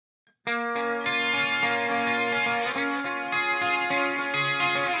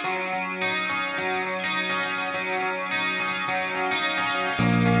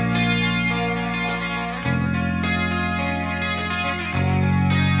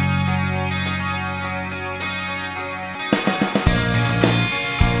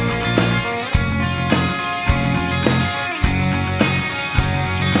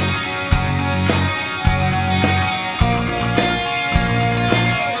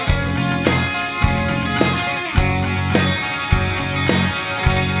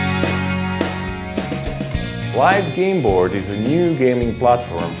Live Game Board is a new gaming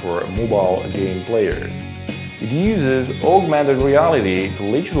platform for mobile game players. It uses augmented reality to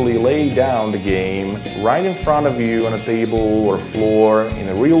literally lay down the game right in front of you on a table or floor in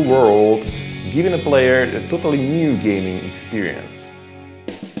the real world, giving a player a totally new gaming experience.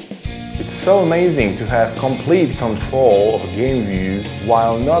 It's so amazing to have complete control of a game view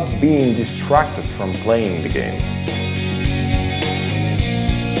while not being distracted from playing the game.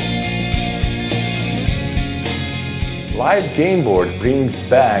 Live Game Board brings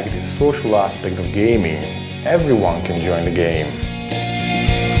back the social aspect of gaming. Everyone can join the game.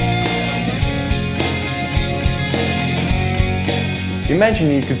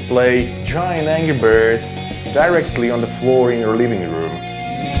 Imagine you could play giant Angry Birds directly on the floor in your living room.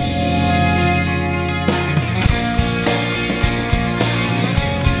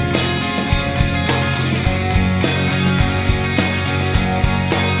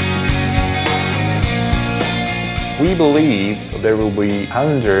 We believe there will be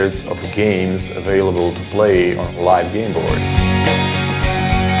hundreds of games available to play on a Live Game Board.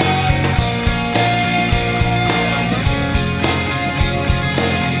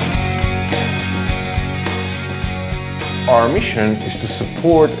 Our mission is to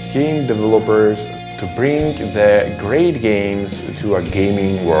support game developers to bring the great games to a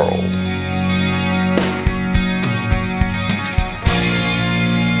gaming world.